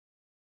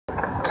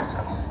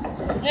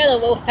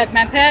Hello, Wolfpack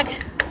Man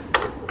Pack.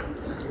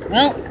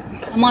 Well,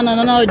 I'm on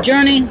another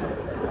journey.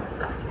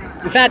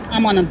 In fact,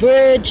 I'm on a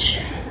bridge,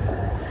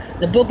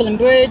 the Brooklyn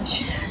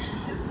Bridge.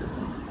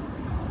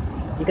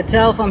 You can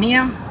tell from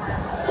here.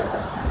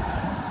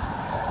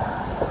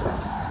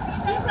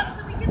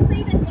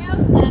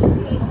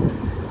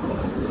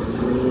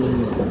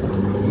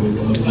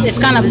 It's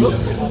kind of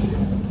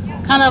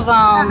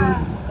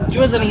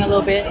drizzling a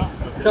little bit,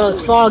 so it's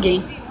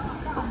foggy.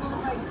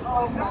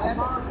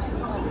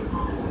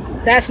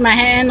 That's my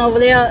hand over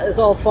there. It's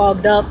all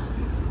fogged up.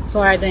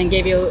 Sorry I didn't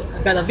give you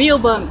a better view,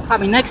 but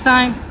probably next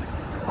time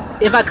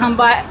if I come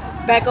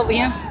back over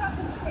here.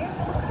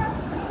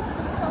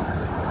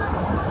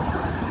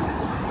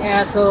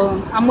 Yeah,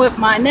 so I'm with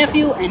my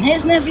nephew and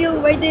his nephew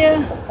right there.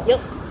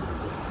 Yep.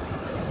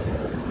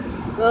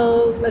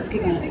 So let's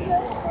get in.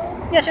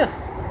 Yeah, sure.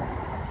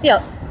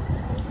 Yeah.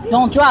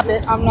 Don't drop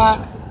it. I'm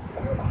not.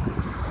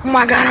 Oh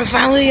my god, I'm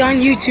finally on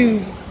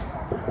YouTube.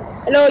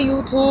 Hello,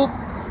 YouTube.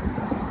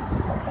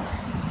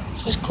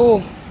 This is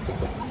cool.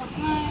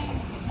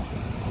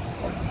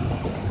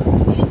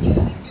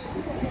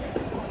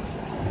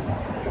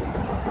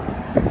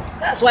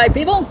 That's right,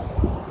 people.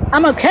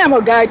 I'm a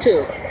camera guy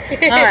too.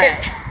 Alright.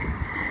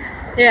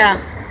 Yeah.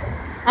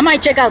 I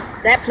might check out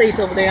that place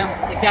over there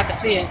if y'all can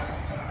see it.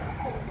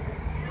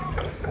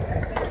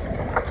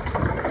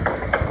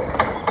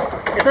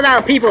 There's a lot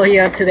of people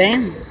here today.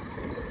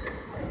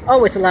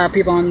 Always a lot of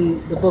people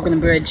on the Brooklyn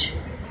Bridge.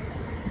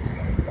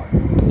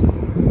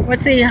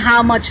 Let's see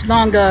how much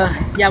longer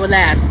y'all will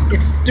last.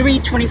 It's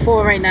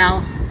 3:24 right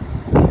now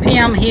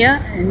p.m.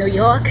 here in New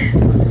York.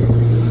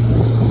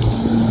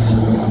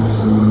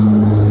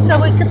 So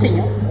we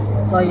continue.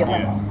 So you're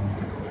fine.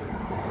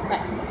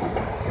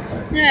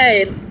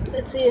 Hey,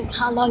 let's see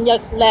how long y'all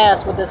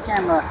last with this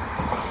camera.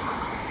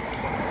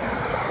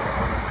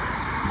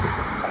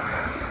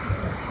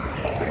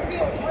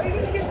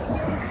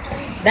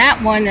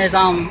 That one is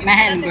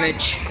Manhattan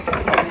Bridge.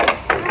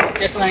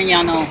 Just letting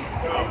y'all know.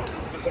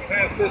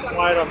 This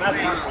light on that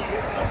one.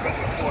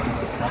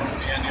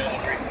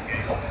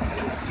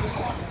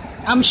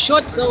 I'm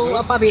short, so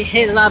I'll probably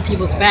hit a lot of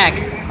people's back.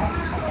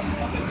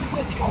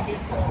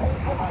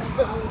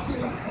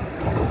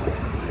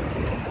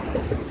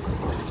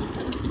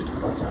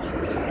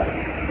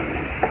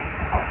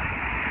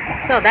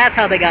 So that's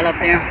how they got up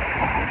there.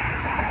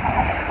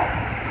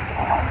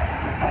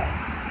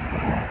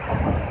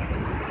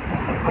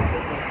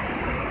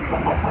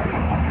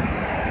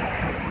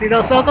 See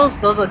those circles?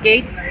 Those are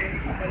gates.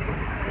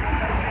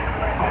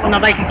 Well,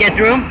 nobody can get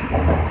through.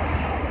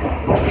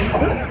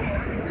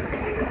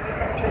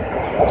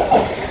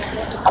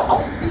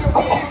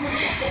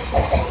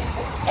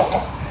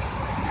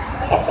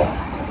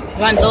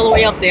 Runs all the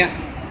way up there.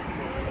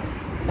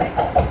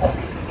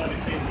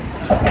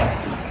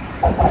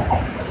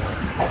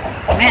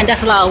 Man,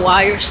 that's a lot of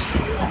wires.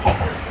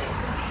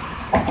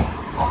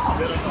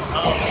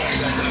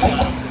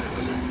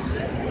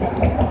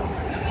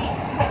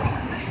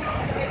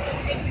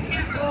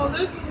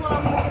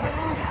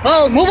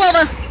 Oh, move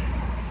over.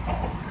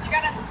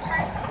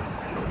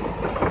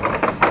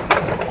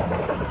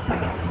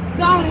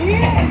 Down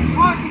here?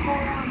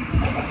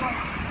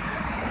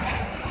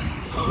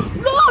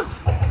 Look!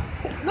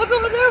 Look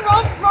over there,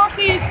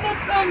 Rocky.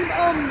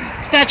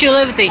 Statue of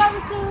Liberty.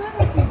 Statue of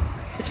Liberty.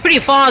 It's pretty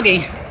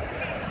foggy,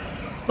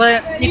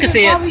 but you can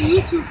see it. Probably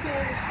YouTube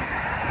fans.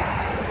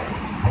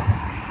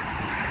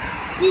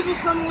 People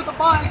coming with a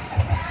bike.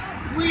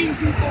 Green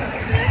people.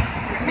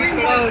 Green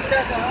people.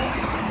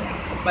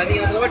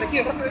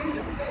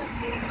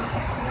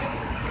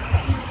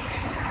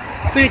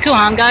 Pretty cool,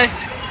 huh,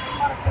 guys?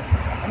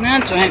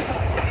 That's right.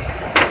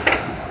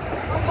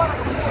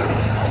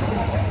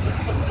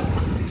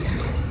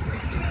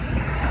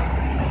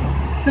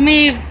 To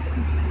me,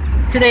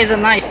 today's a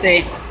nice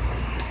day.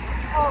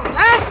 Oh,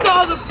 that's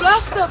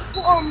the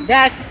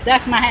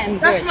That's Manhattan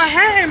Bridge. That's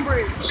Manhattan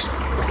Bridge.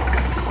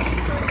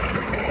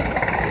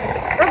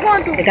 We're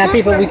going through. They got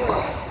people doing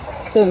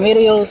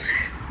videos.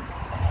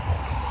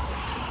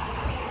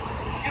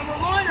 And we're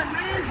going to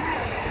Manhattan.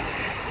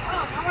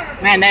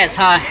 Oh, Man, that's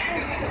high.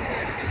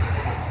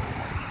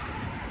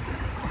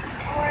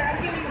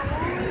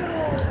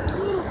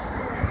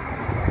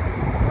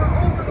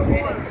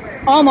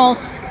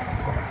 Almost.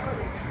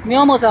 We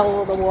almost are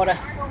over the water.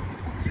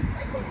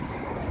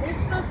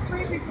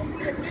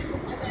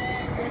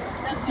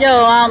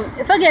 Yo,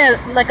 if I get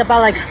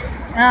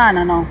I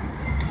don't know,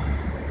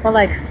 about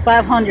like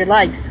 500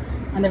 likes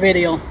on the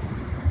video,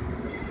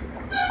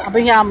 I'll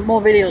bring out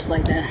more videos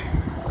like that.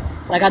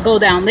 Like I go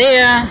down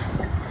there,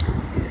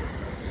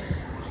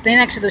 stay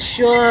next to the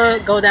shore,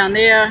 go down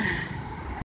there.